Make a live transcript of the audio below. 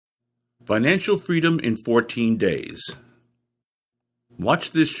Financial freedom in 14 days.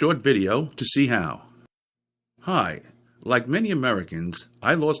 Watch this short video to see how. Hi, like many Americans,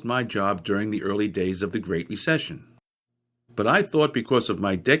 I lost my job during the early days of the Great Recession. But I thought because of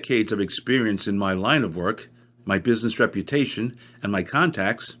my decades of experience in my line of work, my business reputation, and my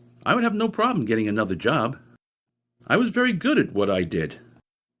contacts, I would have no problem getting another job. I was very good at what I did.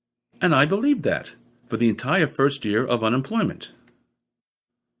 And I believed that for the entire first year of unemployment.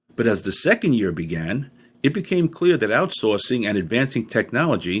 But as the second year began, it became clear that outsourcing and advancing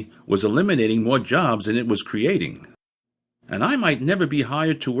technology was eliminating more jobs than it was creating. And I might never be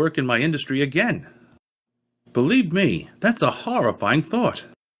hired to work in my industry again. Believe me, that's a horrifying thought.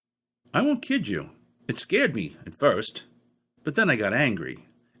 I won't kid you, it scared me at first, but then I got angry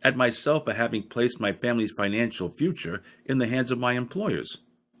at myself for having placed my family's financial future in the hands of my employers,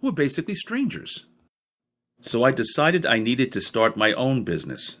 who were basically strangers. So I decided I needed to start my own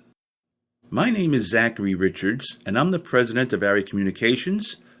business. My name is Zachary Richards, and I'm the president of Area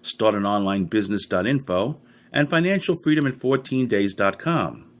Communications, StartAnOnlineBusiness.info, and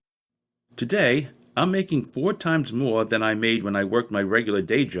FinancialFreedomIn14Days.com. Today, I'm making 4 times more than I made when I worked my regular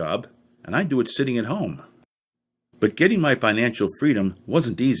day job, and I do it sitting at home. But getting my financial freedom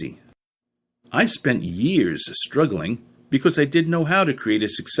wasn't easy. I spent years struggling because I didn't know how to create a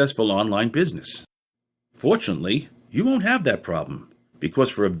successful online business. Fortunately, you won't have that problem, because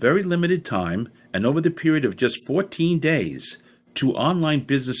for a very limited time, and over the period of just 14 days, 2 online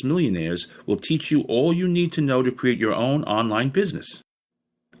business millionaires will teach you all you need to know to create your own online business.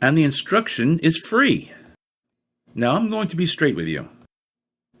 And the instruction is free. Now I'm going to be straight with you.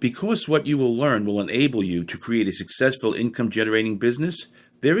 Because what you will learn will enable you to create a successful income-generating business,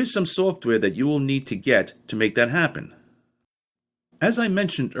 there is some software that you will need to get to make that happen. As I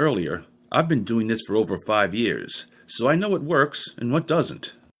mentioned earlier, I've been doing this for over 5 years, so I know what works and what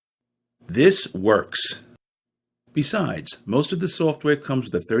doesn't. This works. Besides, most of the software comes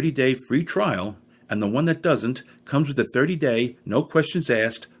with a 30-day free trial, and the one that doesn't comes with a 30-day, no questions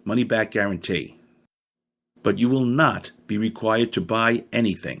asked, money-back guarantee. But you will not be required to buy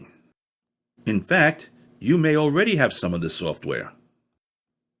anything. In fact, you may already have some of the software.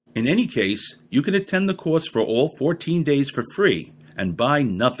 In any case, you can attend the course for all 14 days for free and buy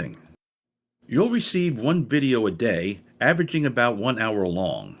nothing. You'll receive 1 video a day, averaging about 1 hour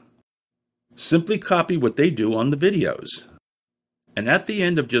long. Simply copy what they do on the videos. And at the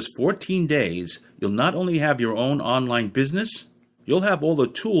end of just 14 days, you'll not only have your own online business, you'll have all the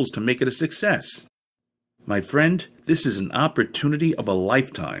tools to make it a success. My friend, this is an opportunity of a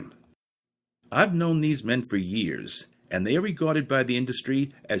lifetime. I've known these men for years, and they are regarded by the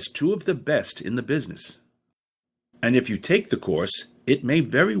industry as 2 of the best in the business. And if you take the course, it may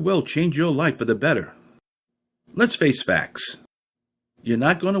very well change your life for the better. Let's face facts. You're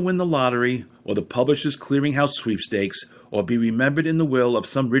not going to win the lottery or the Publishers Clearinghouse sweepstakes or be remembered in the will of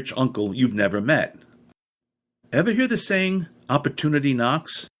some rich uncle you've never met. Ever hear the saying, opportunity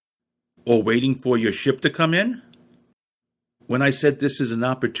knocks? Or waiting for your ship to come in? When I said this is an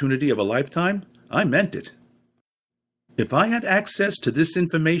opportunity of a lifetime, I meant it. If I had access to this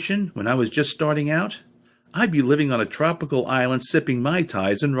information when I was just starting out, I'd be living on a tropical island sipping Mai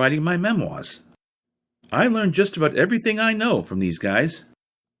Tais and writing my memoirs. I learned just about everything I know from these guys.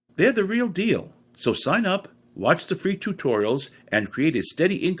 They're the real deal, so sign up, watch the free tutorials, and create a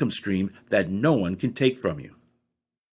steady income stream that no one can take from you.